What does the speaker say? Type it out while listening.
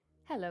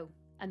Hello,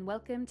 and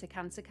welcome to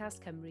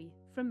CancerCast Cymru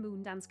from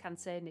Moondance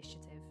Cancer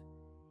Initiative.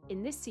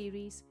 In this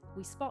series,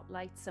 we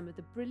spotlight some of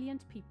the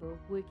brilliant people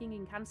working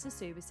in cancer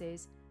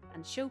services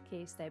and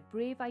showcase their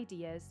brave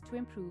ideas to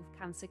improve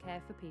cancer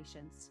care for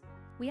patients.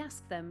 We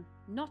ask them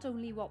not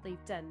only what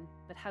they've done,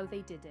 but how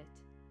they did it,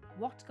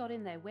 what got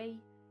in their way,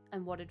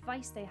 and what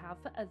advice they have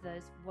for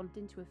others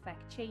wanting to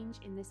effect change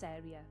in this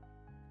area.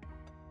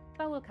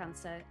 Bowel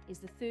cancer is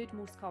the third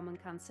most common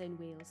cancer in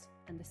Wales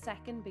and the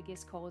second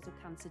biggest cause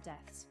of cancer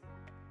deaths.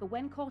 But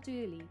when caught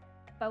early,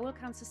 bowel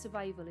cancer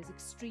survival is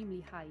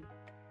extremely high,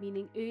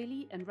 meaning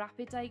early and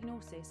rapid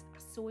diagnosis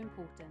are so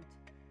important.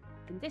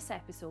 In this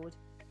episode,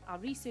 our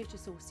research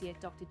associate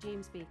Dr.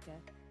 James Baker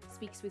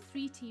speaks with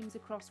 3 teams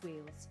across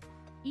Wales,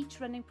 each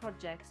running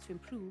projects to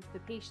improve the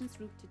patient's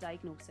route to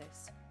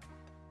diagnosis.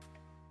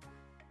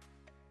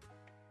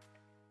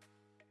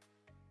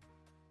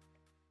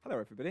 Hello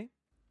everybody.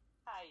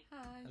 Hi.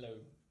 Hi. Hello.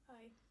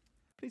 Hi.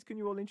 Please can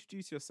you all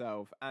introduce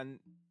yourself and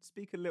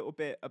speak a little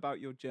bit about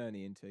your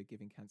journey into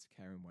giving cancer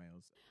care in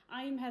Wales?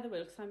 I'm Heather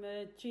Wilkes. I'm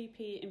a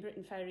GP in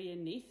Britton Ferry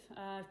in Neath.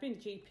 I've been a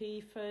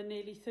GP for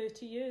nearly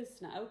 30 years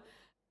now.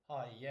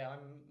 Hi, I'm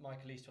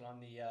Michael Eastwell. I'm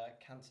the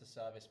Cancer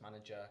Service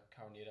Manager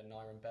currently at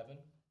Nairn Bevan.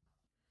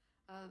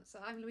 So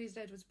I'm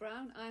Louisa Edwards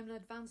Brown. I'm an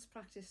advanced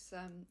practice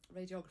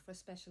radiographer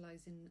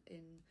specialising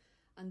in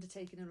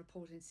undertaking and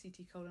reporting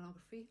CT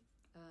colonography,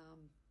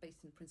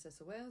 based in Princess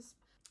of Wales.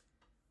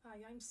 Hi,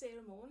 I'm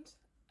Sarah Maund.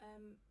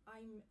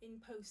 I'm in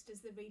post as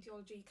the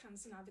Radiology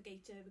Cancer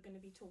Navigator we're going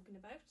to be talking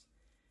about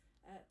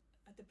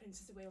at the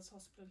Princess of Wales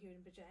Hospital here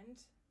in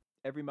Bridgend.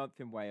 Every month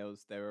in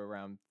Wales, there are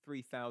around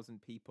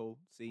 3,000 people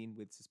seen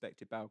with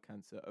suspected bowel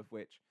cancer, of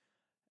which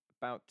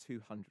about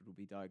 200 will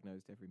be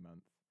diagnosed every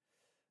month.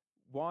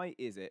 Why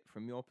is it,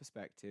 from your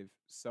perspective,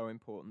 so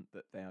important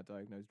that they are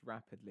diagnosed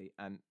rapidly,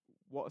 and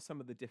what are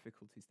some of the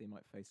difficulties they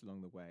might face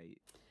along the way?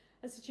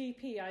 As a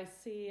GP, I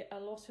see a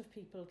lot of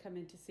people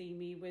coming to see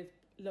me with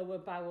lower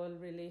bowel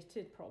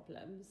related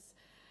problems,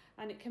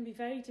 and it can be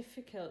very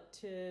difficult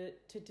to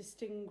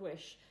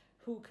distinguish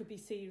who could be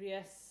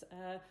serious,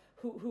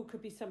 who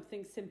could be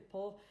something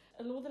simple.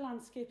 Although the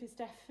landscape is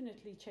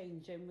definitely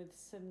changing with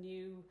some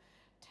new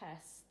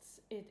tests,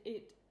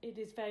 it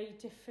is very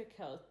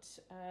difficult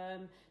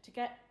to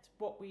get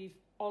what we've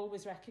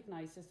always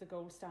recognised as the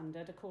gold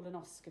standard, a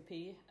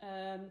colonoscopy,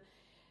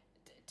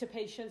 to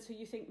patients who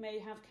you think may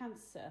have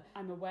cancer.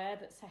 I'm aware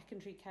that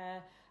secondary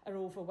care are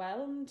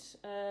overwhelmed,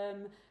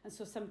 and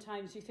so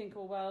sometimes you think,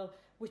 oh well,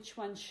 which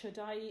one should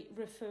I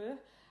refer?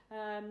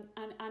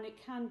 And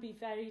it can be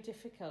very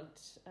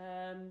difficult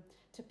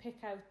to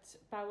pick out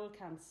bowel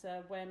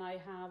cancer when I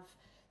have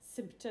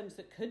symptoms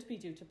that could be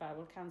due to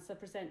bowel cancer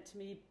present to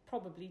me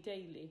probably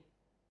daily.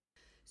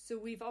 So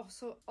we've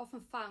also often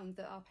found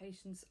that our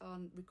patients are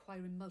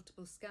requiring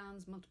multiple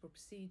scans, multiple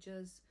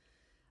procedures,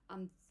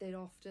 and they're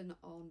often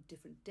on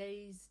different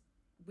days,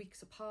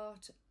 weeks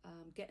apart.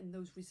 Getting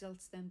those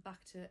results then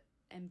back to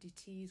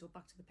MDTs or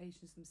back to the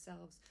patients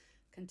themselves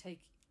can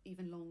take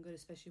even longer,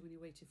 especially when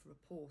you're waiting for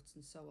reports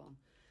and so on.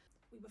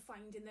 We were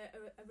finding that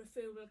a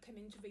referral come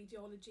into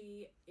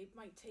radiology, it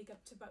might take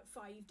up to about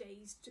 5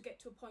 days to get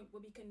to a point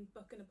where we can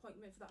book an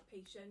appointment for that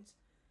patient.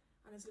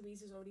 And as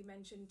Louise has already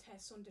mentioned,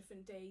 tests on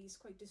different days,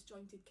 quite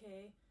disjointed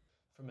care.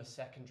 From a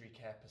secondary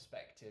care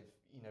perspective,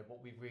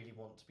 what we really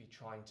want to be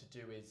trying to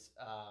do is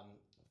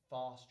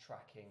fast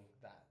tracking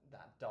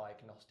that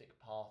diagnostic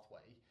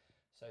pathway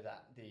so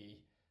that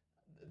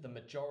the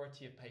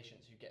majority of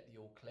patients who get the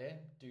all clear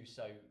do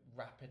so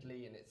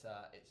rapidly, and it's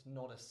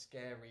not a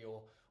scary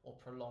or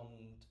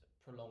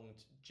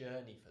prolonged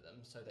journey for them,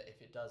 so that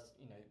if it does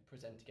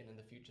present again in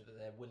the future, that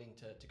they're willing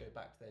to go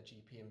back to their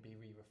GP and be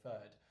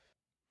re-referred.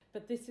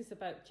 But this is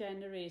about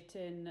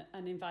generating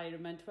an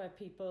environment where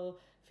people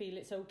feel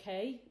it's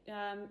okay,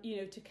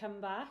 to come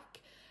back,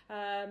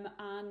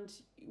 and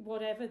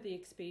whatever the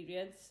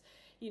experience,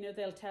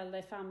 they'll tell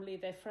their family,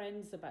 their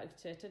friends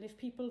about it. And if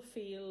people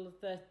feel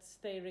that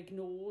they're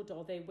ignored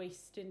or they're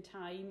wasting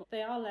time,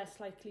 they are less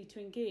likely to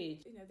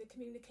engage. The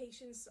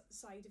communications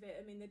side of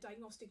it, the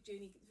diagnostic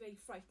journey is very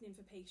frightening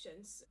for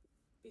patients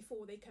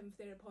before they come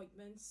for their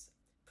appointments.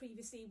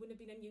 Previously, it wouldn't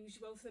have been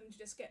unusual for them to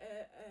just get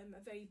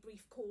a very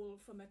brief call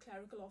from a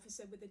clerical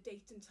officer with a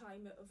date and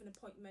time of an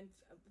appointment,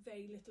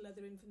 very little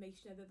other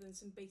information other than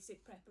some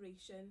basic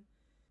preparation.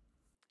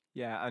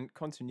 Yeah, and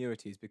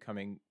continuity is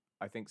becoming,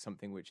 I think,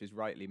 something which is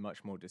rightly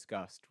much more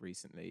discussed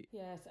recently.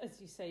 Yes,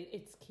 as you say,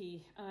 it's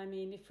key.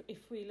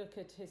 If we look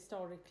at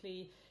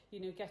historically,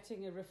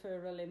 getting a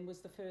referral in was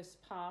the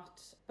first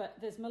part, but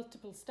there's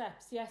multiple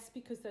steps. Yes,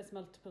 because there's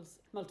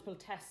multiple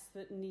tests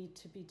that need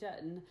to be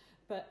done,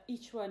 but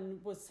each one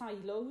was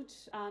siloed,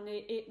 and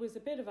it was a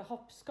bit of a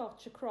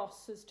hopscotch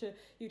across as to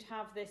you'd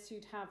have this,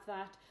 you'd have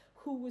that.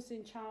 Who was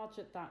in charge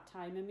at that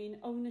time?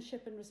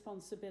 Ownership and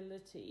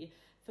responsibility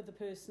for the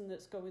person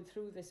that's going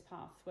through this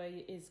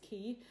pathway is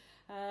key.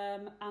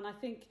 And I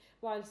think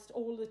whilst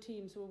all the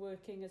teams were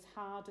working as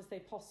hard as they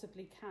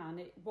possibly can,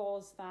 it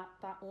was that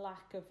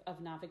lack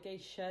of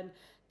navigation.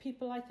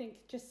 People, I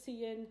think, just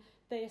seeing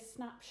their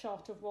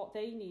snapshot of what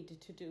they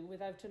needed to do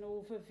without an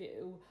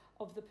overview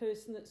of the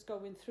person that's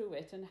going through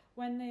it. And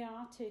when they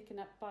are taken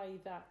up by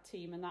that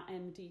team and that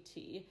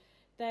MDT,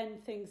 then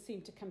things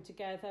seem to come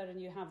together and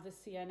you have the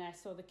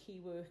CNS or the key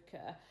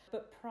worker.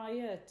 But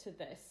prior to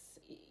this,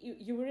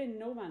 you were in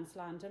no man's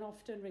land, and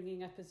often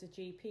ringing up as a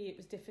GP, it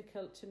was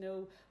difficult to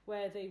know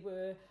where they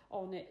were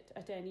on it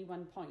at any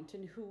one point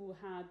and who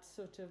had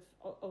sort of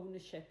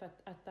ownership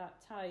at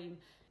that time.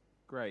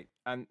 Great.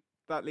 And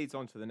that leads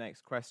on to the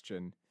next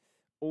question.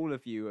 All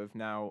of you have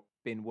now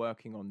been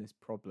working on this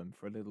problem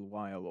for a little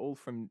while, all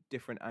from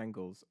different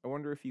angles. I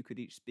wonder if you could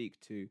each speak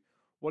to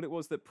what it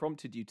was that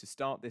prompted you to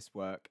start this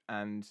work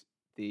and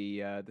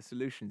the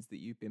solutions that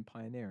you've been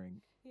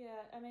pioneering. Yeah,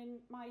 I mean,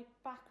 my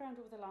background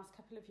over the last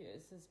couple of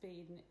years has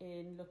been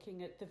in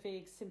looking at the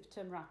vague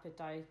symptom rapid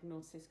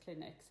diagnosis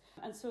clinics.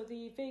 And so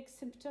the vague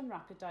symptom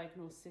rapid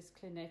diagnosis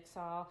clinics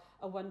are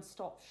a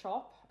one-stop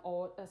shop,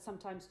 or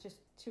sometimes just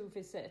 2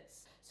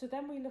 visits. So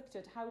then we looked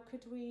at how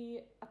could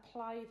we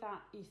apply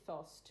that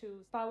ethos to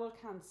bowel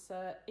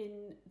cancer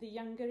in the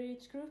younger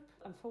age group.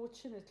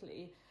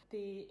 Unfortunately,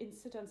 the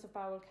incidence of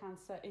bowel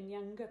cancer in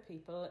younger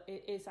people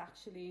is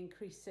actually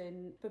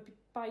increasing, but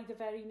by the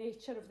very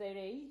nature of their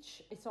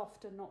age, it's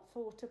often not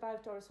thought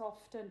about, or it's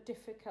often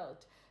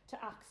difficult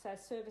to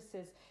access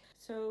services.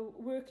 So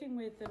working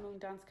with the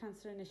Mound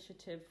Cancer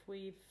Initiative,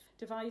 we've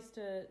devised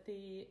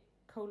the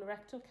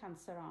colorectal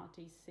cancer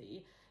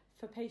RDC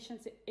for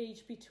patients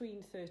aged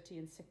between 30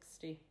 and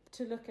 60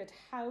 to look at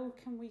how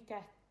can we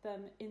get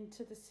them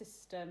into the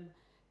system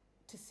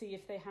to see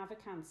if they have a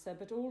cancer,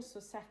 but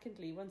also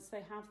secondly, once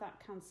they have that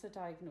cancer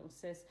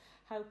diagnosis,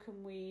 how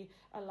can we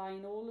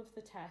align all of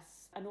the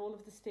tests and all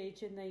of the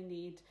staging they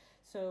need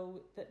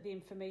so that the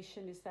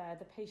information is there,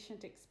 the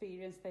patient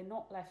experience, they're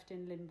not left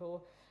in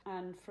limbo.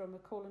 And from a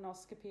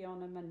colonoscopy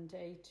on a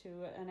Monday to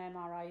an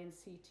MRI and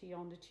CT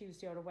on a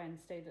Tuesday or a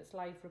Wednesday that's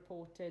live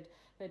reported,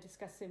 they're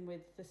discussing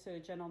with the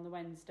surgeon on the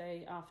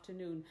Wednesday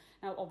afternoon.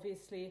 Now,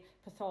 obviously,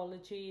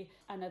 pathology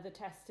and other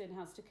testing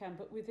has to come,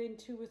 but within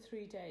 2 or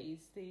 3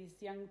 days,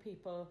 these young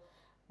people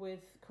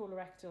with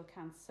colorectal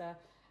cancer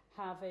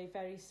have a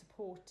very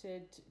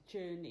supported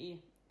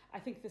journey. I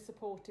think the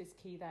support is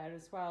key there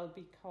as well,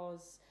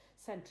 because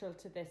central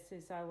to this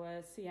is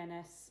our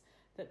CNS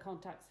that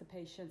contacts the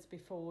patients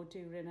before,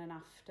 during and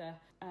after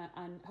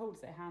and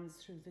holds their hands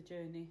through the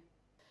journey.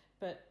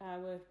 But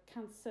our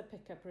cancer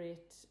pickup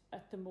rate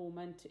at the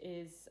moment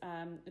is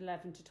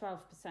 11 to 12%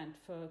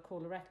 for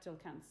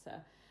colorectal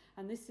cancer.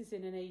 And this is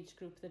in an age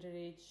group that are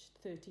aged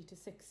 30 to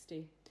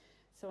 60.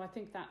 So I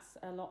think that's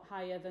a lot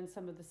higher than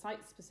some of the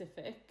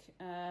site-specific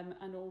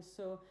and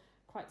also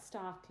quite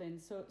startling.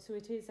 So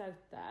it is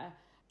out there.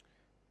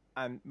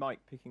 And Mike,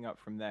 picking up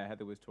from there,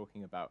 Heather was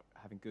talking about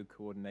having good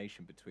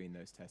coordination between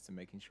those tests and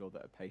making sure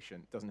that a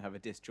patient doesn't have a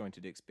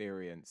disjointed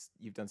experience.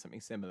 You've done something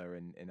similar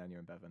in Anya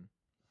and Bevan.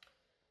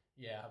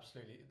 Yeah,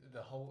 absolutely.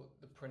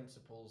 The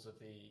principles of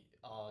the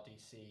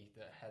RDC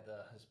that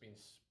Heather has been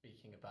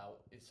speaking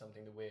about is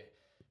something that we're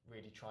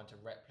really trying to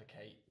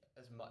replicate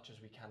as much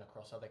as we can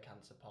across other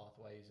cancer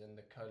pathways, and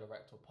the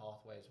colorectal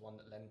pathway is one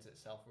that lends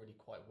itself really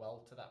quite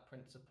well to that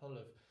principle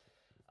of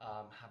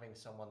having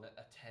someone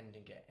attend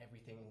and get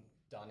everything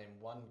done in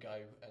one go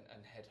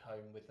and head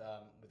home with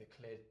a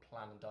clear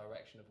plan and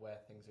direction of where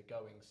things are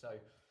going. So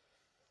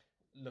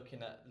looking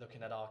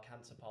at our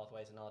cancer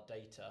pathways and our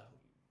data,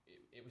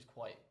 it was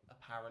quite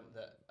apparent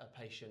that a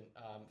patient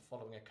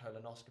following a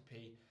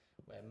colonoscopy,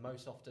 where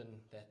most often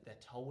they're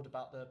told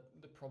about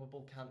the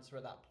probable cancer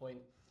at that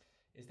point,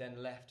 is then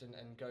left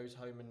and goes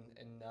home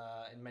and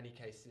in many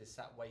cases is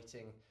sat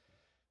waiting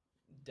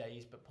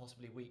days but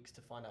possibly weeks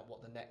to find out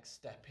what the next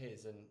step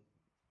is. And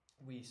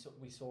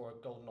we saw a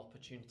golden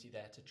opportunity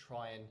there to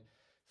try and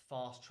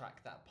fast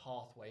track that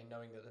pathway,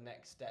 knowing that the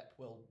next step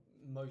will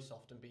most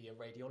often be a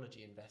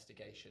radiology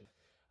investigation.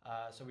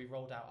 So we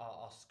rolled out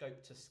our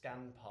scope to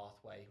scan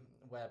pathway,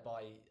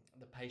 whereby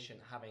the patient,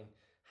 having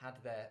had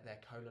their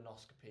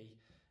colonoscopy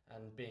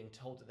and being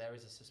told that there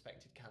is a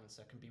suspected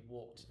cancer, can be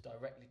walked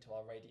directly to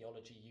our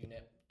radiology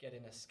unit, get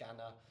in a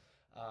scanner,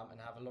 and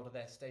have a lot of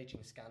their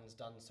staging scans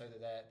done so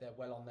that they're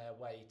well on their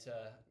way to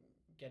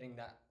getting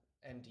that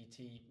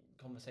MDT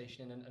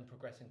conversation and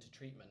progressing to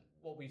treatment.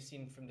 What we've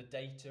seen from the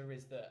data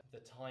is that the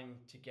time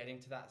to getting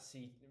to that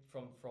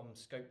from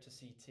scope to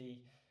CT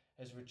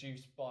has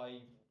reduced by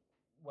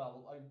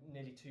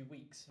nearly 2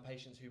 weeks.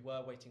 Patients who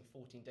were waiting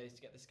 14 days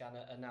to get the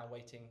scanner are now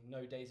waiting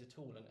no days at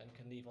all and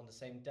can leave on the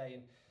same day.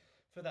 And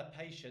for that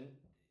patient,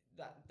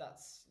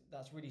 that's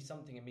really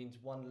something. It means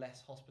one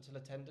less hospital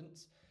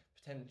attendance.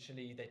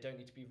 Potentially, they don't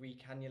need to be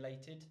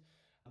recannulated.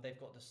 They've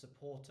got the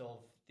support of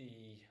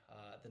the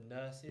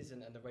nurses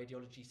and the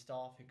radiology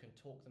staff who can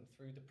talk them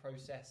through the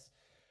process.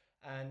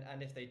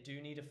 And if they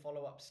do need a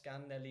follow-up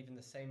scan, they're leaving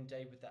the same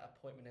day with that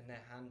appointment in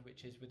their hand,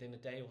 which is within a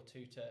day or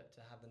two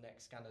to have the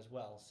next scan as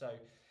well. So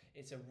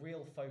it's a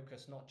real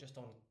focus, not just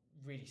on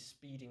really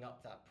speeding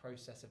up that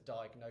process of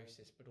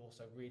diagnosis, but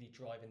also really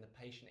driving the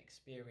patient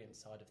experience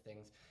side of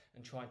things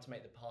and trying to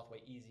make the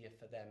pathway easier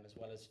for them as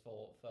well as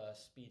for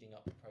speeding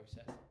up the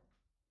process.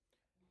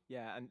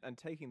 Yeah, and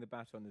taking the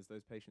baton as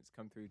those patients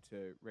come through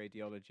to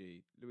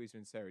radiology, Louisa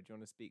and Sarah, do you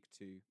want to speak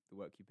to the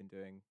work you've been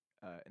doing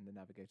in the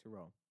navigator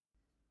role?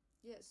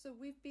 Yeah, so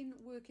we've been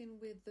working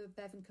with the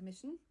Bevan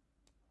Commission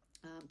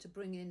to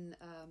bring in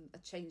a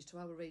change to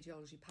our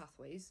radiology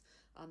pathways,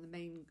 and the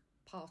main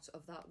part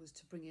of that was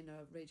to bring in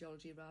a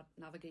radiology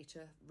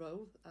navigator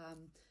role.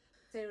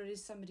 Sarah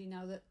is somebody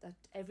now that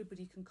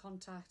everybody can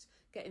contact,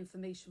 get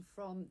information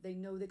from. They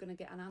know they're going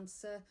to get an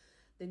answer.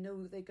 They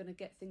know they're going to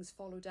get things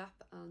followed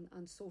up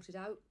and sorted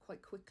out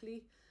quite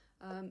quickly.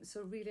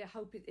 So really I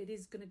hope it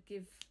is going to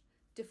give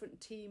different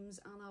teams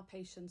and our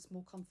patients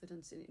more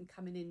confidence in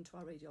coming into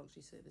our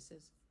radiology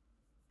services.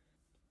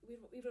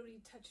 We've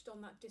already touched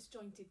on that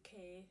disjointed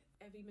care,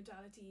 every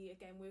modality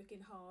again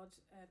working hard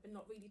but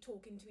not really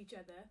talking to each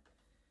other.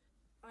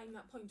 I'm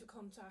that point of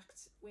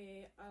contact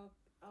where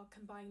I'll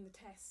combine the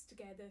tests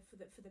together for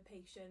the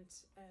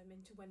patient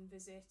into one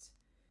visit.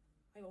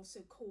 I also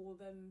call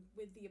them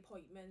with the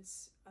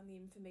appointments and the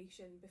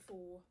information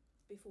before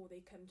they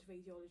come to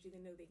radiology.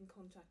 They know they can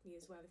contact me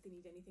as well if they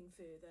need anything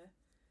further.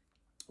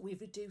 We've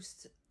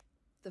reduced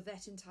the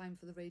vetting time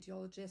for the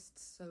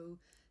radiologists, so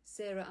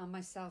Sarah and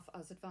myself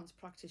as advanced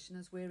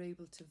practitioners, we're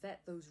able to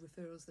vet those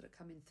referrals that are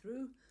coming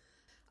through.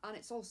 And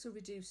it's also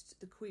reduced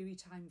the query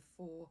time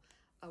for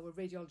our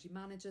radiology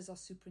managers, our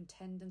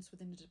superintendents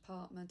within the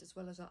department, as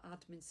well as our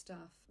admin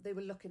staff. They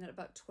were looking at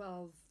about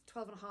 12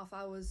 and a half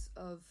hours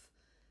of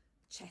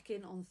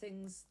check-in on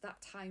things, that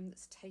time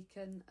that's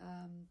taken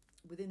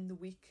within the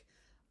week.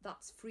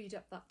 That's freed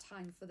up that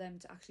time for them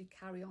to actually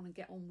carry on and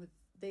get on with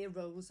their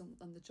roles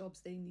and the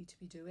jobs they need to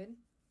be doing.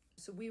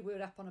 So we were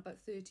up on about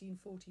 13,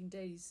 14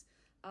 days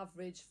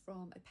average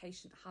from a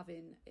patient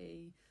having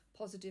a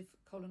positive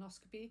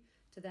colonoscopy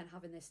to then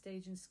having their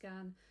staging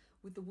scan.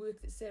 With the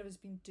work that Sarah's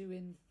been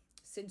doing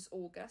since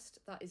August,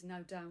 that is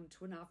now down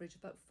to an average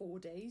of about 4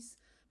 days.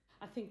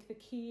 I think the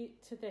key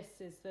to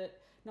this is that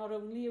not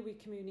only are we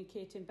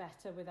communicating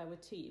better with our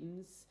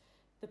teams,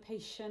 the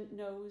patient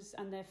knows,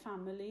 and their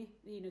family,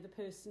 the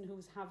person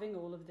who's having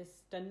all of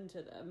this done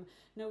to them,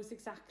 knows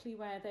exactly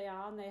where they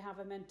are, and they have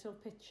a mental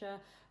picture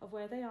of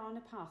where they are in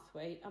a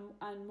pathway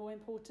and more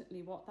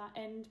importantly what that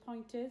end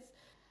point is,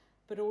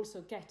 but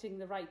also getting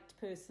the right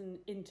person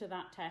into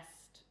that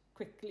test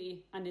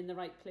quickly and in the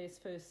right place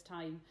first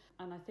time.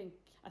 And I think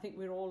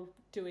we're all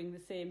doing the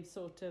same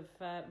sort of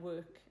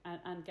work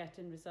and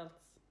getting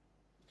results.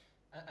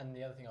 And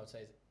the other thing I would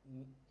say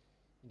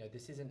is,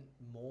 this isn't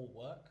more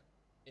work.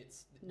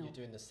 You're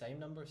doing the same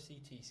number of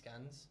CT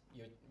scans,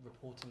 you're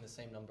reporting the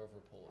same number of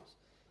reports,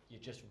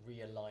 you're just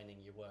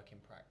realigning your working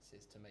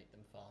practices to make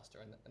them faster,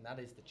 and that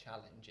is the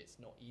challenge. It's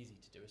not easy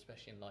to do,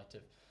 especially in light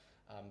of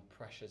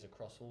pressures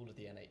across all of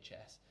the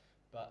NHS,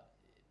 but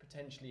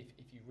potentially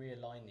if you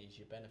realign these,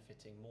 you're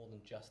benefiting more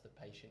than just the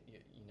patient.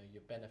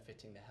 You're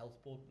benefiting the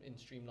health board in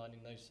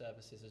streamlining those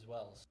services as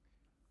well.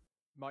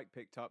 Mike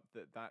picked up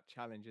that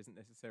challenge isn't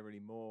necessarily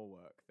more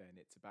work then,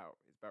 it's about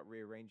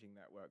rearranging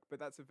that work. But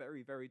that's a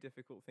very, very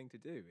difficult thing to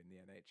do in the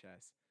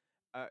NHS.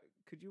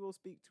 Could you all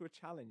speak to a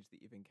challenge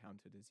that you've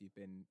encountered as you've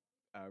been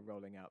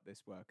rolling out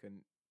this work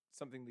and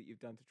something that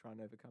you've done to try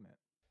and overcome it?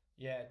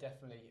 Yeah,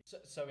 definitely.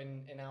 So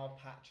in our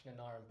patch in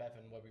Nara and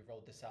Bevan where we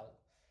rolled this out,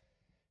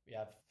 we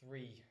have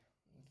three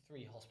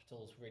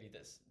hospitals really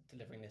that's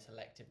delivering this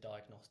elective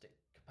diagnostic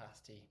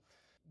capacity.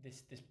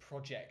 This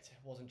project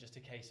wasn't just a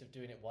case of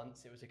doing it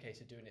once, it was a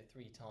case of doing it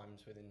 3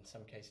 times with, in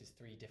some cases,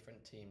 3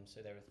 different teams.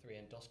 So there were 3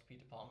 endoscopy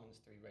departments,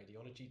 3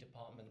 radiology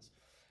departments,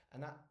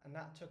 and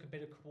that took a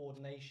bit of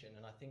coordination.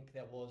 And I think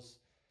there was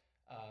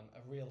a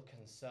real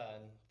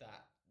concern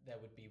that there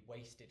would be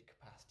wasted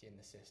capacity in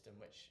the system,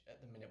 which at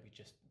the minute we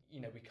just,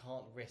 we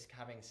can't risk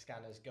having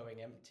scanners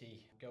going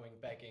empty, going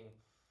begging.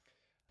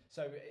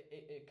 So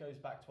it goes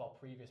back to our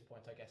previous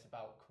point, I guess,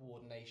 about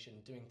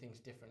coordination, doing things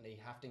differently,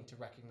 having to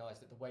recognise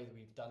that the way that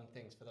we've done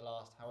things for the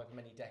last however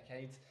many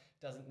decades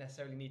doesn't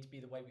necessarily need to be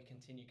the way we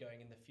continue going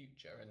in the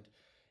future. And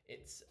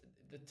it's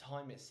the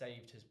time it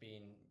saved has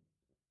been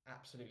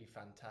absolutely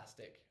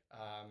fantastic.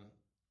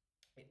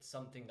 It's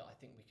something that I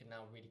think we can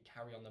now really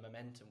carry on the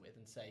momentum with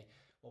and say,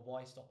 well,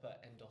 why stop at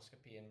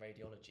endoscopy and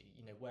radiology?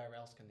 Where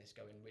else can this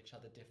go in? Which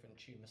other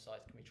different tumour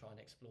sites can we try and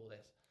explore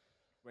this?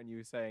 When you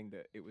were saying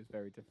that it was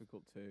very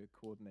difficult to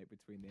coordinate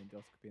between the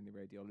endoscopy and the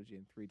radiology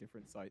in 3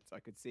 different sites, I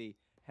could see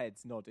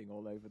heads nodding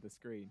all over the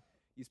screen.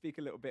 You speak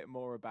a little bit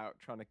more about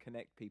trying to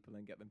connect people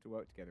and get them to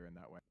work together in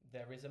that way.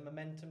 There is a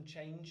momentum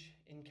change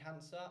in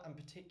cancer, and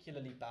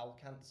particularly bowel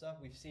cancer.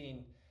 We've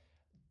seen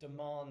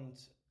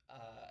demand,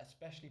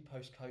 especially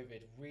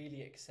post-COVID,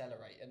 really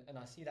accelerate, and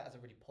I see that as a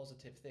really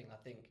positive thing. I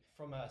think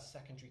from a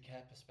secondary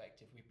care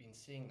perspective, we've been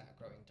seeing that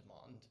growing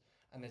demand,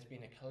 and there's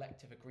been a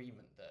collective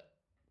agreement that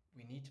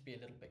we need to be a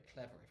little bit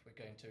clever if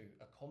we're going to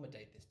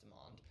accommodate this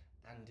demand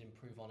and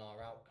improve on our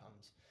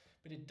outcomes.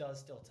 But it does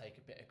still take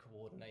a bit of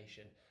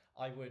coordination.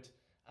 I would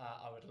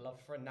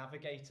love for a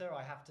navigator,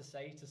 I have to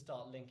say, to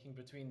start linking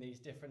between these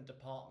different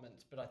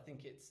departments, but I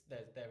think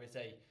there is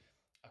a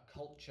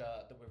culture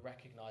that we're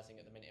recognising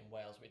at the minute in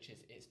Wales, which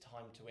is it's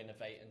time to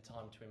innovate and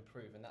time to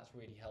improve, and that's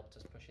really helped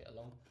us push it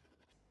along.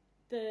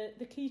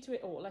 The key to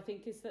it all, I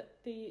think, is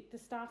that the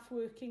staff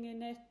working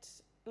in it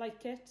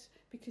like it,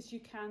 because you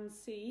can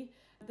see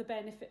the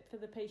benefit for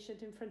the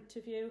patient in front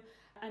of you,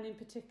 and in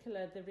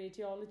particular the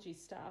radiology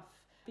staff,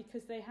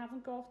 because they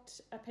haven't got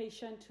a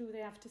patient who they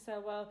have to say,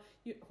 well,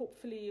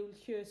 hopefully you'll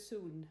hear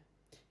soon.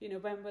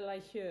 When will I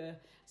hear?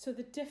 So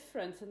the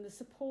difference and the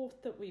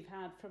support that we've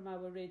had from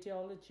our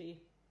radiology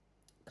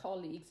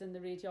colleagues and the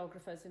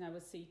radiographers in our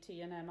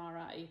CT and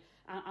MRI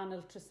and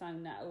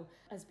ultrasound now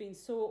has been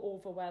so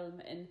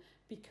overwhelming,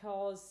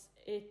 because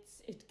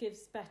it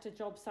gives better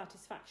job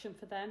satisfaction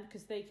for them,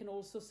 because they can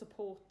also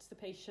support the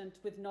patient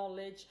with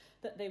knowledge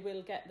that they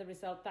will get the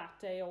result that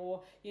day,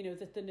 or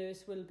that the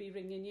nurse will be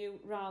ringing you,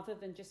 rather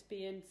than just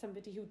being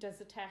somebody who does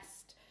a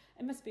test.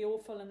 It must be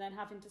awful, and then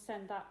having to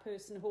send that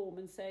person home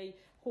and say,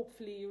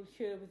 hopefully you'll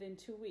hear within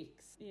 2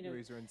 weeks.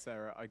 Louisa and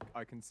Sarah,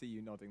 I can see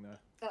you nodding there.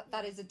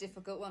 That is a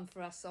difficult one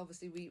for us.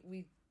 Obviously,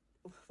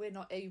 we're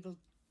not able,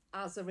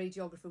 as a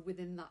radiographer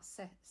within that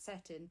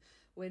setting,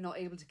 we're not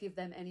able to give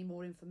them any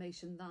more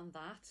information than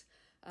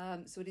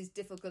that. So it is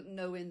difficult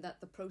knowing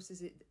that the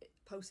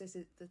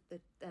processes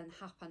that then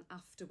happen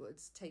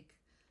afterwards take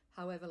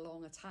however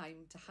long a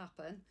time to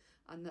happen,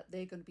 and that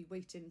they're going to be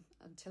waiting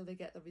until they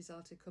get the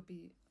result. It could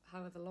be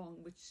however long,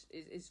 which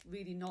is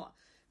really not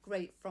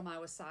great from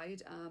our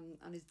side,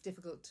 and is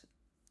difficult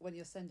when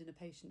you're sending a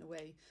patient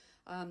away.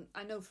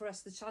 I know for us,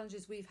 the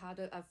challenges we've had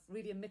are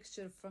really a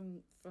mixture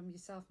from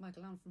yourself,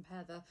 Michael, and from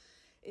Heather,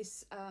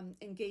 is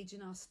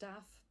engaging our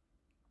staff,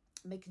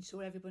 making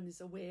sure everyone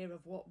is aware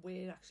of what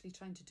we're actually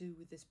trying to do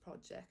with this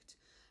project,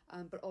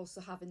 but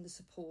also having the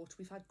support.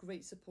 We've had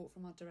great support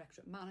from our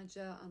directorate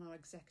manager and our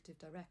executive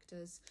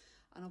directors,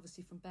 and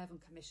obviously from Bevan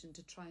Commission,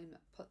 to try and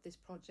put this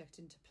project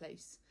into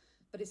place.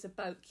 But it's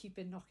about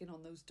keeping knocking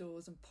on those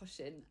doors and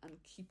pushing and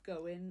keep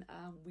going.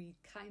 We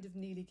kind of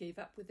nearly gave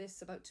up with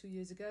this about 2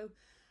 years ago,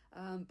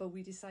 but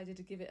we decided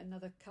to give it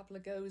another couple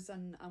of goes,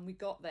 and we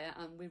got there,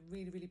 and we're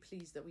really, really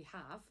pleased that we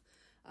have.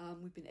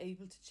 We've been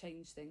able to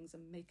change things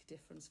and make a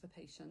difference for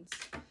patients.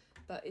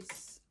 But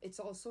it's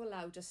also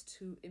allowed us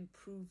to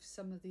improve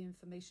some of the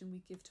information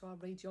we give to our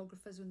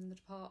radiographers within the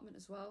department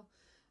as well,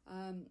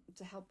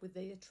 to help with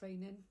their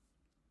training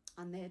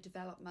and their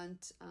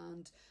development,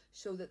 and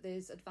show that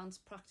there's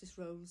advanced practice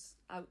roles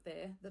out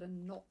there that are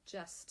not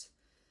just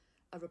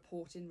a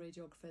reporting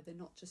radiographer, they're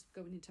not just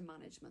going into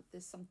management,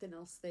 there's something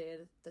else there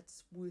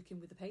that's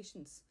working with the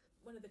patients.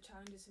 One of the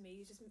challenges for me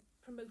is just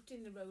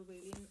promoting the role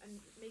really, and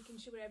making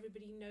sure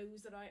everybody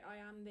knows that I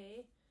am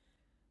there.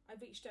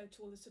 I've reached out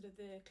to all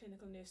the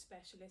clinical nurse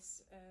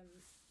specialists,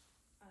 and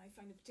I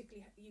find it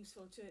particularly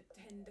useful to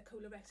attend the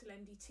colorectal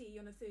MDT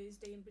on a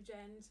Thursday in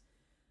Bridgend,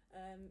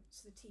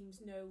 so the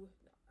teams know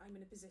I'm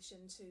in a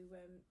position to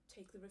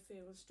take the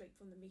referrals straight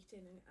from the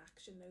meeting and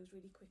action those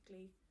really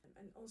quickly.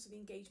 And also the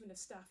engagement of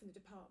staff in the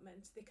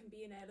department. There can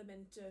be an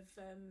element of,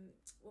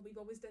 well, we've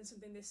always done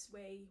something this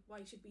way,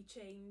 why should we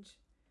change?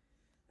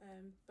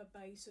 But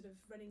by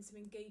running some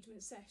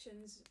engagement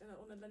sessions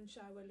on a lunch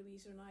hour,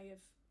 Louisa and I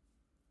have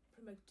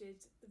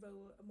promoted the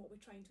role and what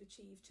we're trying to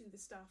achieve to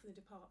the staff in the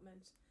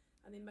department,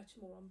 and they're much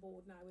more on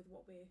board now with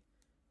what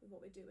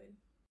we're doing.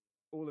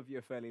 All of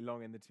you are fairly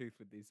long in the tooth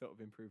with these sort of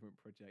improvement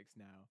projects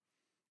now.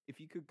 If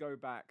you could go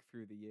back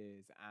through the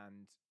years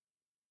and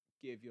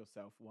give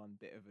yourself one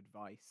bit of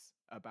advice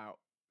about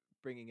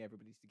bringing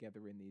everybody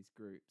together in these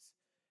groups,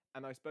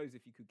 and I suppose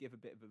if you could give a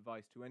bit of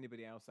advice to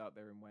anybody else out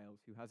there in Wales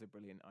who has a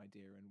brilliant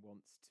idea and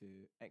wants to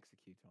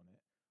execute on it,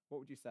 what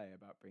would you say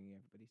about bringing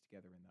everybody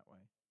together in that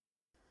way?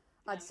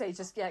 I'd say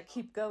just,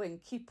 keep going,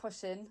 keep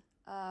pushing,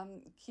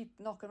 keep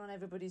knocking on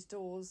everybody's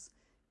doors,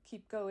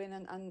 keep going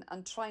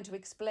and trying to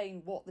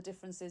explain what the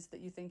difference is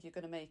that you think you're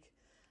going to make.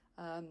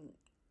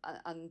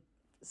 And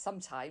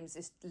sometimes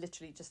it's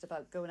literally just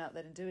about going out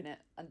there and doing it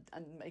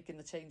and making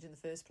the change in the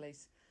first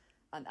place,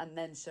 and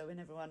then showing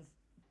everyone.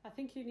 I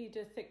think you need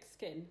a thick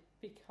skin,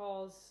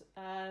 because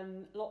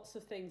lots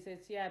of things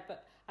is,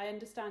 but I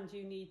understand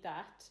you need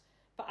that,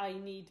 but I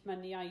need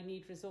money, I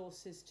need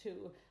resources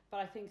too. But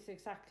I think it's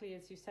exactly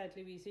as you said,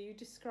 Louisa, you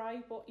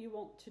describe what you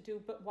want to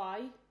do, but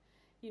why?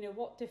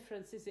 What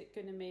difference is it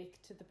going to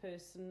make to the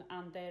person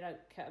and their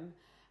outcome?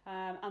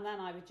 And then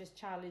I would just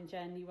challenge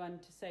anyone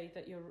to say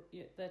that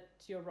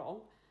you're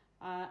wrong,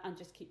 and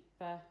just keep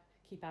at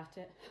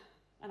it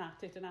and at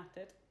it and at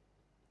it.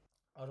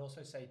 I'd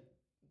also say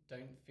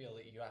don't feel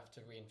that you have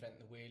to reinvent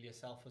the wheel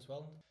yourself as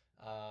well.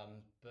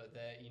 But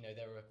there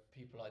are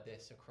people like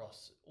this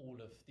across all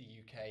of the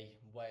UK,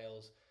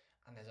 Wales,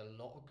 and there's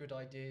a lot of good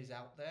ideas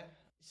out there.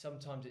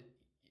 Sometimes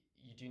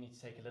you do need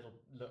to take a little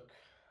look,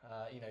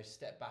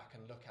 step back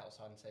and look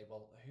outside and say,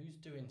 well, who's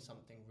doing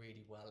something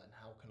really well and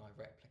how can I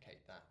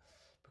replicate that?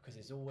 Because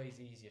it's always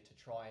easier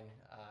to try and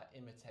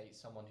imitate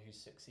someone who's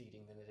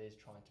succeeding than it is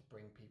trying to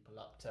bring people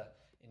up to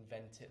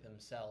invent it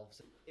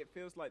themselves. It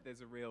feels like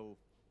there's a real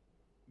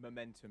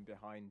momentum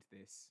behind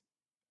this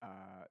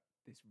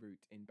route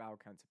in bowel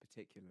cancer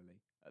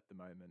particularly at the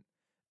moment,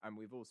 and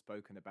we've all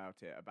spoken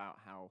about it, about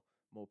how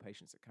more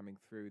patients are coming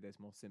through, there's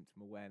more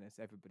symptom awareness,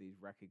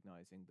 everybody's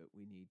recognizing that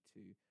we need to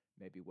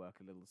maybe work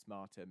a little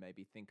smarter,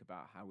 maybe think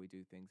about how we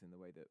do things in the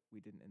way that we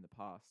didn't in the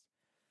past.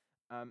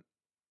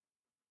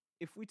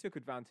 If we took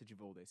advantage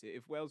of all this,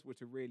 if Wales were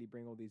to really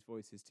bring all these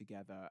voices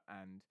together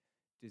and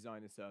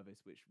design a service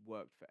which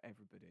worked for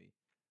everybody,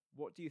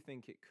 what do you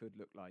think it could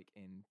look like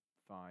in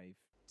 5-10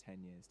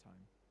 years'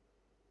 time?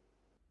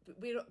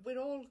 We're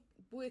all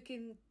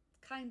working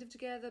kind of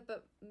together,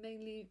 but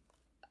mainly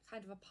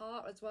kind of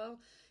apart as well.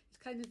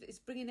 It's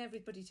bringing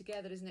everybody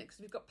together, isn't it? Because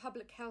we've got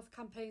public health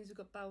campaigns, we've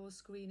got bowel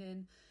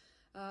screening,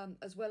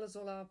 as well as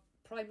all our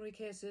primary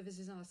care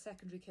services and our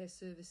secondary care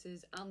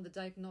services and the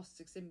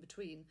diagnostics in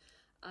between.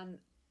 And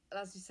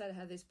as you said,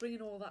 Heather, it's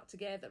bringing all that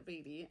together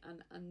really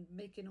and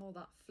making all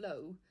that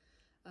flow,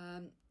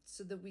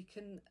 so that we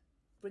can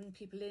bring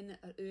people in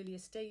at earlier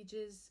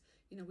stages.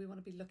 You know, we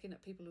want to be looking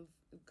at people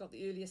who've got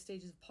the earlier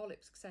stages of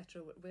polyps,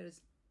 etc.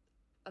 Whereas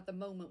at the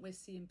moment we're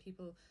seeing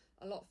people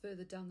a lot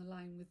further down the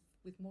line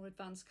with more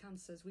advanced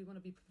cancers. We want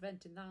to be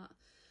preventing that,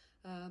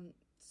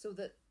 so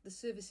that the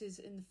services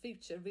in the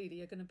future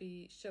really are going to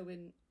be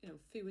showing, you know,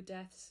 fewer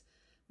deaths,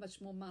 much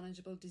more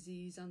manageable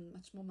disease and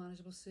much more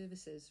manageable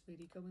services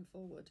really going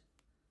forward.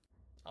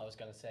 I was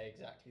going to say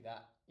exactly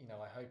that. You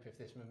know, I hope if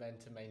this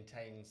momentum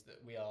maintains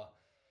that we are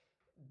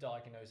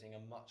diagnosing a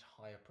much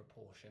higher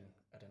proportion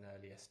at an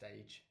earlier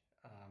stage.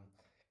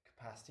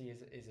 Capacity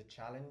is a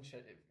challenge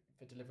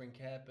for delivering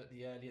care, but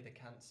the earlier the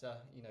cancer,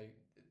 you know,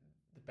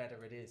 the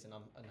better it is. And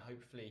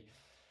hopefully,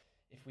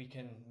 if we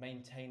can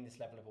maintain this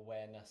level of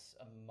awareness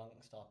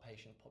amongst our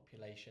patient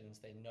populations,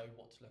 they know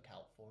what to look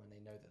out for and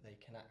they know that they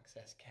can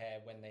access care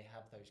when they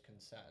have those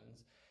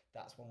concerns.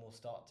 That's when we'll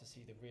start to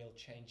see the real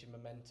change in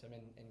momentum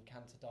in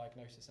cancer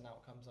diagnosis and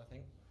outcomes, I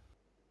think.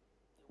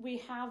 We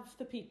have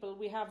the people,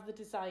 we have the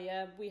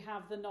desire, we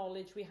have the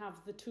knowledge, we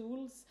have the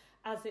tools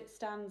as it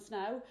stands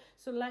now.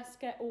 So let's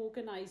get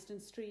organised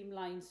and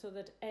streamlined so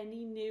that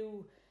any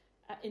new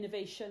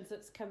innovations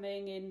that's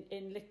coming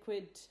in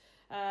liquid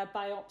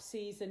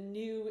biopsies and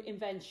new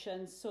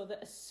inventions, so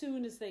that as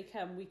soon as they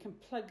come, we can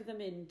plug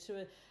them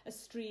into a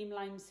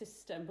streamlined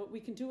system. But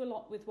we can do a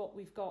lot with what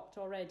we've got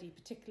already,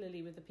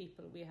 particularly with the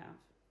people we have.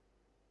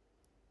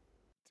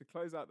 To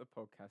close out the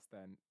podcast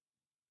then,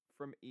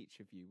 from each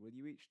of you, will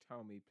you each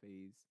tell me,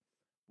 please,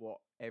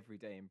 what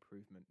everyday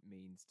improvement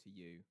means to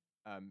you?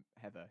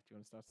 Heather, do you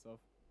want to start us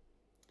off?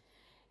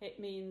 It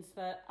means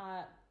that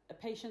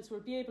patients will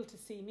be able to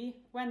see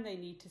me when they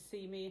need to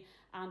see me,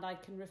 and I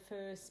can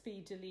refer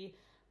speedily,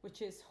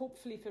 which is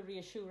hopefully for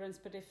reassurance,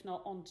 but if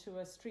not, onto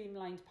a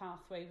streamlined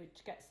pathway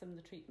which gets them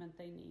the treatment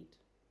they need.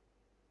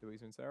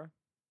 Louisa and Sarah?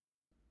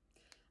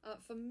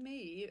 For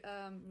me,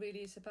 really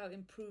it's about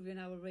improving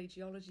our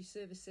radiology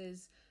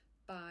services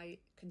by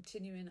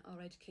continuing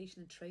our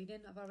education and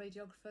training of our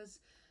radiographers,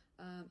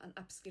 and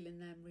upskilling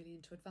them really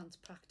into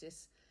advanced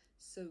practice,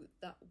 so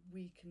that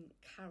we can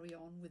carry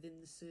on within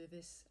the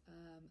service,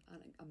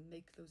 and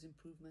make those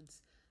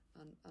improvements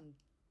and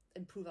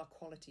improve our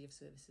quality of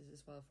services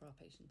as well for our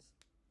patients.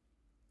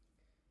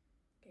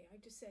 Okay, I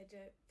just said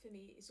for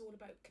me it's all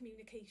about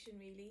communication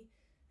really,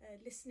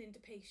 listening to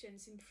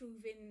patients,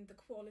 improving the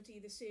quality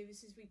of the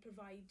services we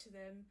provide to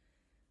them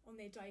on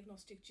their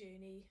diagnostic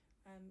journey,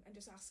 and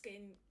just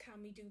asking,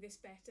 can we do this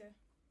better?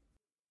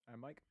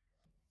 And Mike?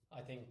 I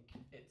think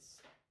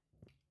it's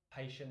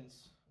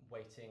patients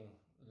waiting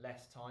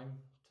less time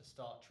to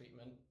start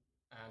treatment,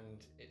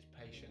 and it's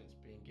patients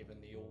being given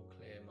the all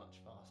clear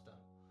much faster.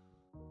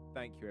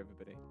 Thank you,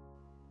 everybody.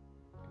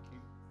 Thank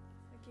you.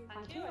 Thank you.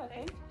 Thank you, I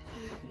think.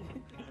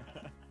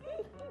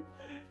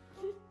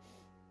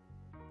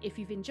 If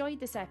you've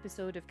enjoyed this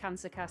episode of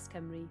CancerCast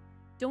Cymru,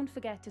 don't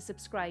forget to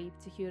subscribe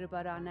to hear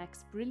about our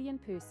next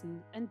brilliant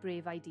person and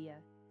brave idea.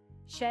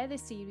 Share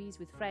this series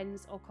with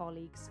friends or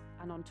colleagues,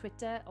 and on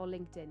Twitter or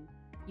LinkedIn.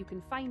 You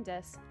can find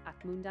us at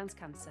Moondance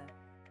Cancer.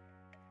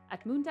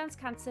 At Moondance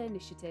Cancer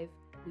Initiative,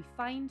 we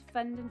find,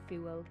 fund and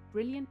fuel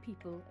brilliant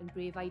people and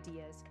brave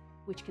ideas,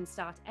 which can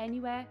start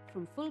anywhere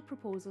from full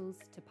proposals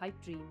to pipe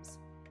dreams.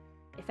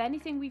 If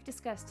anything we've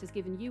discussed has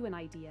given you an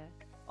idea,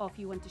 or if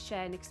you want to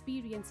share an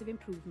experience of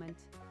improvement,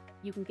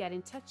 you can get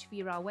in touch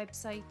via our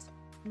website,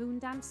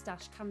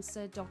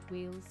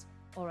 moondance-cancer.wales,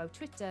 or our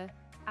Twitter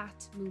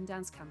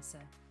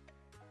 @moondancecancer.